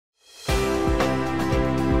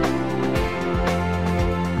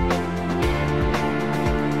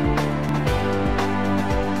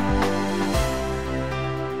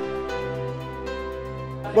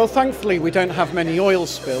Well, thankfully we don't have many oil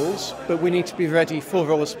spills, but we need to be ready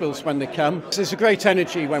for oil spills when they come. There's a great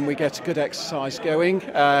energy when we get a good exercise going.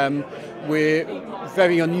 We're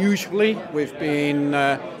very unusually, we've been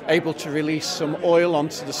able to release some oil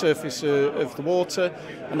onto the surface of the water,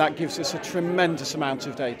 and that gives us a tremendous amount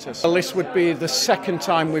of data. So this would be the second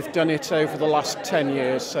time we've done it over the last 10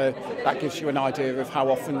 years, so that gives you an idea of how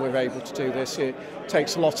often we're able to do this. It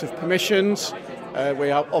takes a lot of permissions.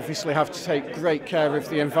 We obviously have to take great care of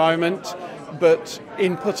the environment, but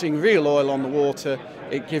in putting real oil on the water,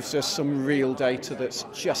 it gives us some real data that's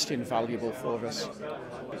just invaluable for us.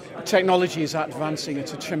 Technology is advancing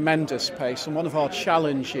at a tremendous pace, and one of our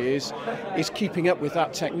challenges is keeping up with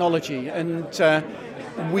that technology. And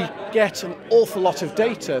we get an awful lot of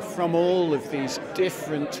data from all of these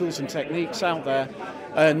different tools and techniques out there,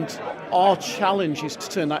 and our challenge is to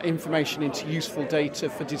turn that information into useful data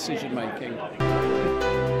for decision making.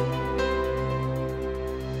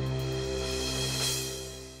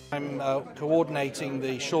 I'm coordinating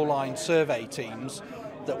the Shoreline survey teams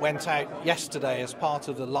that went out yesterday as part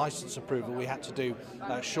of the licence approval. We had to do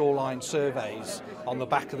shoreline surveys on the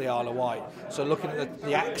back of the Isle of Wight. So looking at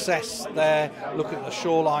the access there, looking at the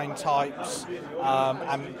shoreline types,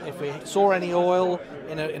 and if we saw any oil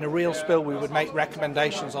in a real spill, we would make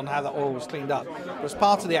recommendations on how that oil was cleaned up. But as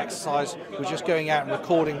part of the exercise, we're just going out and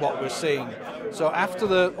recording what we're seeing. So after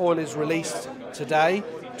the oil is released today,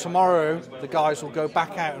 tomorrow the guys will go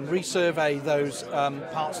back out and resurvey those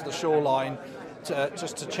parts of the shoreline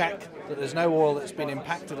just to check that there's no oil that's been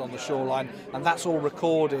impacted on the shoreline, and that's all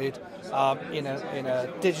recorded in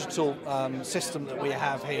a digital system that we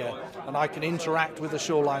have here, and I can interact with the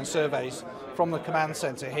shoreline surveys from the command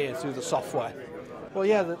centre here through the software. Well,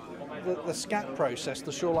 yeah, the SCAT process,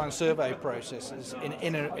 the shoreline survey process, is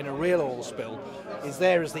in a real oil spill, is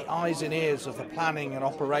there as the eyes and ears of the planning and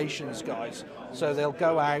operations guys. So they'll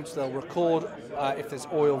go out, they'll record if there's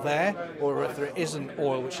oil there, or if there isn't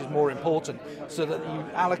oil, which is more important, so that you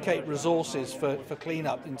allocate resources for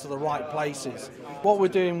clean-up into the right places. What we're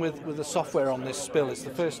doing with the software on this spill, it's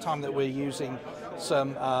the first time that we're using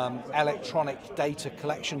some electronic data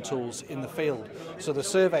collection tools in the field. So the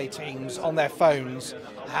survey teams on their phones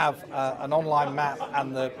have an online map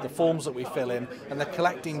and the forms that we fill in, and they're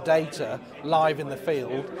collecting data live in the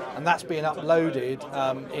field, and that's being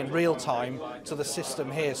uploaded in real time to the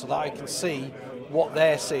system here so that I can see what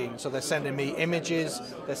they're seeing. So they're sending me images,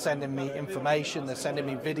 they're sending me information, they're sending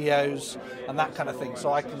me videos and that kind of thing,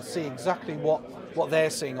 so I can see exactly what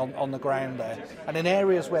they're seeing on the ground there. And in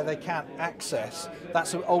areas where they can't access,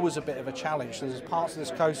 that's always a bit of a challenge. There's parts of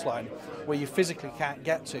this coastline where you physically can't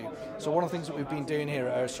get to. So one of the things that we've been doing here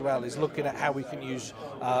at OSRL is looking at how we can use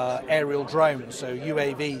aerial drones, so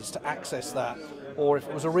UAVs, to access that. Or if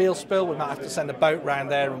it was a real spill, we might have to send a boat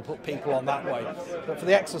round there and put people on that way. But for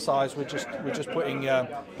the exercise, we're just putting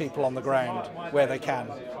people on the ground where they can.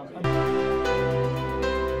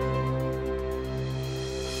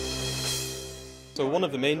 So one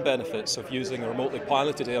of the main benefits of using a remotely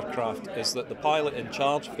piloted aircraft is that the pilot in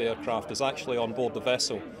charge of the aircraft is actually on board the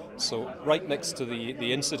vessel. So right next to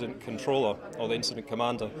the incident controller or the incident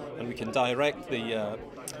commander, and we can direct the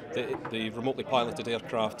remotely piloted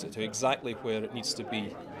aircraft to exactly where it needs to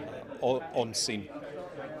be on scene.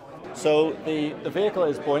 So the vehicle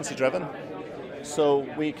is buoyancy driven, so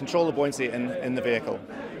we control the buoyancy in the vehicle,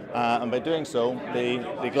 and by doing so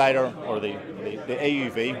the glider or the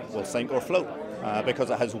AUV will sink or float. Because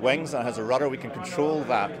it has wings and it has a rudder, we can control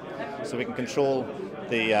that. So we can control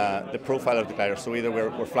the profile of the glider. So either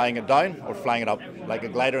we're flying it down or flying it up, like a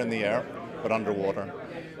glider in the air, but underwater.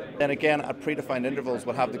 Then again, at predefined intervals,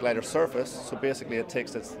 we'll have the glider surface. So basically it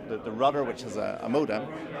takes the rudder, which is a modem,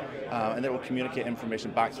 and it will communicate information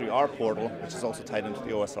back through our portal, which is also tied into the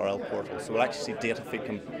OSRL portal. So we'll actually see data feed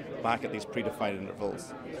come back at these predefined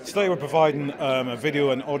intervals. Today we're providing a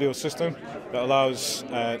video and audio system that allows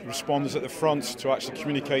responders at the front to actually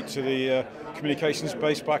communicate to the communications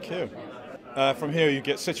base back here. From here you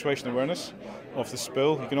get situation awareness of the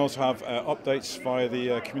spill. You can also have updates via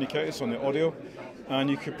the communicators on the audio, and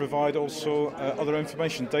you could provide also other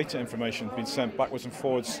information, data information being sent backwards and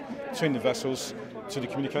forwards between the vessels to the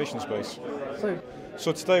communications base.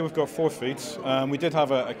 So today we've got 4 feeds. We did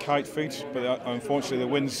have a kite feed, but unfortunately the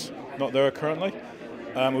wind's not there currently.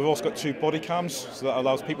 We've also got 2 body cams, so that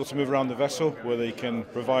allows people to move around the vessel where they can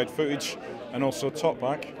provide footage and also top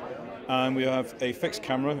back. And we have a fixed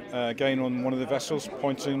camera, again on one of the vessels,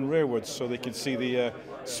 pointing rearwards so they can see the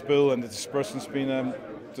spill and the dispersants being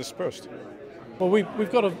dispersed. Well,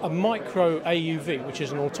 we've got a micro AUV, which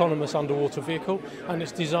is an autonomous underwater vehicle, and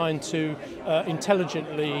it's designed to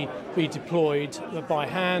intelligently be deployed by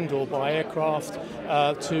hand or by aircraft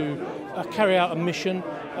to carry out a mission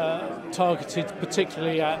targeted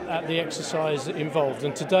particularly at the exercise involved.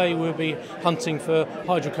 And today we'll be hunting for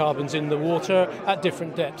hydrocarbons in the water at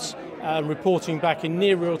different depths and reporting back in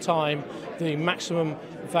near real time the maximum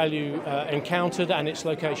value encountered and its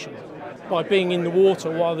location. By being in the water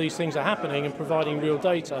while these things are happening and providing real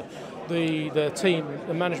data, the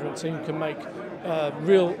management team can make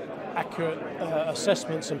real accurate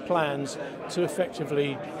assessments and plans to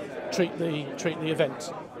effectively treat the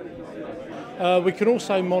event. We can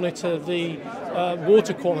also monitor the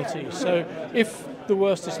water quality. So if the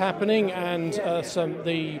worst is happening and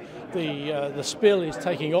the spill is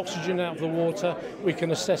taking oxygen out of the water, we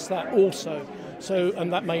can assess that also.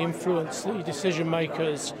 And that may influence the decision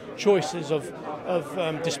makers' choices of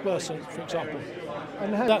dispersant, for example.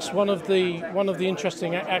 And that's one of the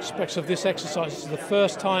interesting aspects of this exercise. It's the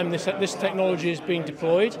first time this technology is being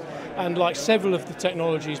deployed, and like several of the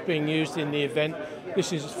technologies being used in the event,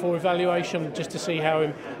 this is for evaluation just to see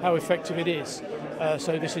how effective it is.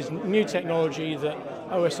 So this is new technology that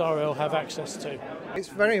OSRL have access to. It's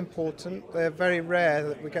very important. They're very rare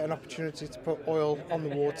that we get an opportunity to put oil on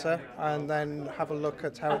the water and then have a look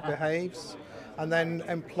at how it behaves, and then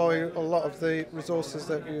employ a lot of the resources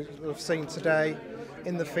that we've seen today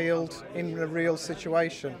in the field in a real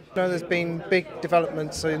situation. There's been big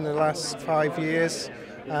developments in the last 5 years.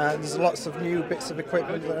 There's lots of new bits of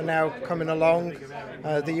equipment that are now coming along.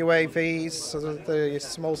 The UAVs, so the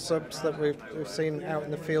small subs that we've seen out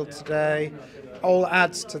in the field today, all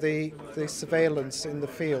adds to the surveillance in the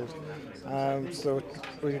field. So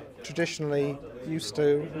we traditionally used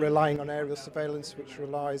to relying on aerial surveillance, which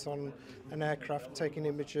relies on an aircraft taking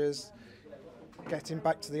images, getting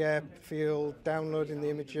back to the airfield, downloading the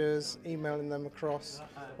images, emailing them across.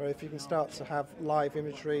 Where if you can start to have live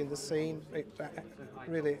imagery in the scene, it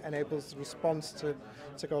really enables the response to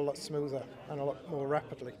go a lot smoother and a lot more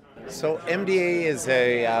rapidly. So MDA is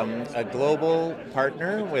a global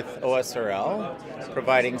partner with OSRL,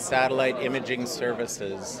 providing satellite imaging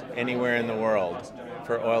services anywhere in the world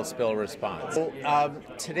for oil spill response. So,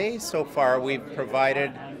 today so far we've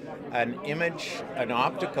provided an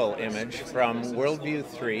optical image from Worldview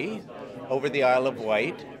 3 over the Isle of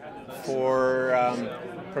Wight for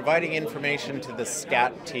providing information to the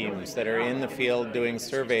SCAT teams that are in the field doing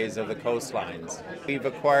surveys of the coastlines. We've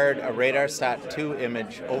acquired a RadarSat-2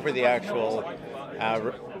 image over the actual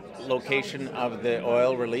location of the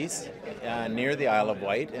oil release near the Isle of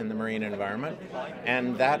Wight in the marine environment,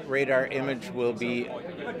 and that radar image will be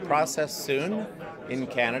processed soon in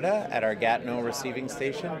Canada at our Gatineau receiving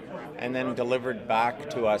station and then delivered back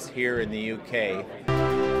to us here in the UK.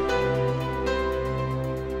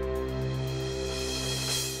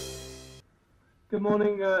 Good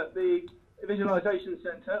morning, the Visualisation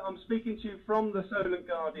Centre. I'm speaking to you from the Shoreline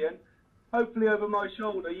Guardian. Hopefully over my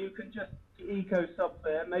shoulder you can just see the Eco Sub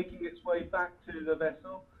there making its way back to the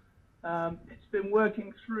vessel. It's been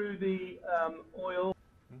working through the oil.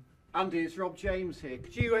 Andy, it's Rob James here.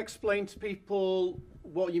 Could you explain to people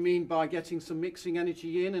what you mean by getting some mixing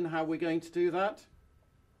energy in and how we're going to do that?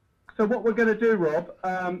 So what we're going to do, Rob,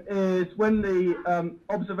 is when the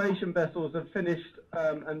observation vessels have finished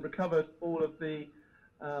and recovered all of the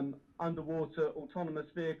underwater autonomous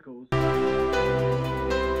vehicles.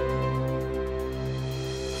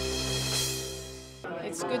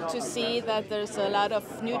 It's good to see that there's a lot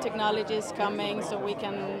of new technologies coming, so we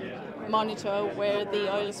can monitor where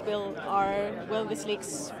the oil spill are, where the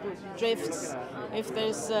slicks drifts, if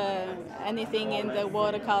there's anything in the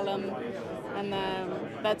water column. And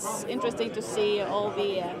that's interesting to see all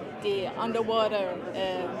the underwater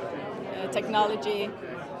technology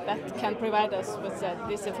that can provide us with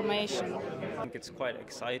this information. I think it's quite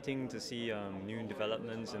exciting to see new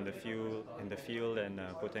developments in the field and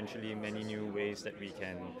potentially many new ways that we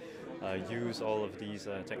can use all of these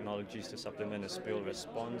technologies to supplement a spill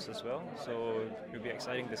response as well. So it'll be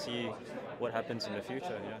exciting to see what happens in the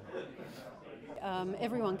future. Yeah.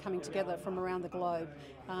 Everyone coming together from around the globe.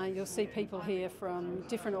 You'll see people here from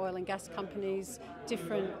different oil and gas companies,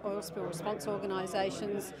 different oil spill response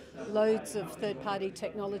organisations, loads of third-party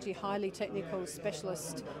technology, highly technical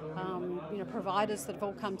specialist providers that have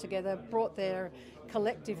all come together, brought their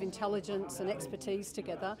collective intelligence and expertise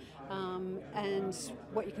together, and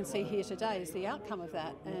what you can see here today is the outcome of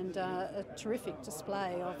that, and a terrific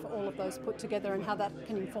display of all of those put together and how that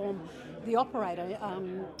can inform the operator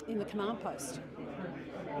in the command post.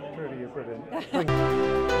 Trudy, you're brilliant.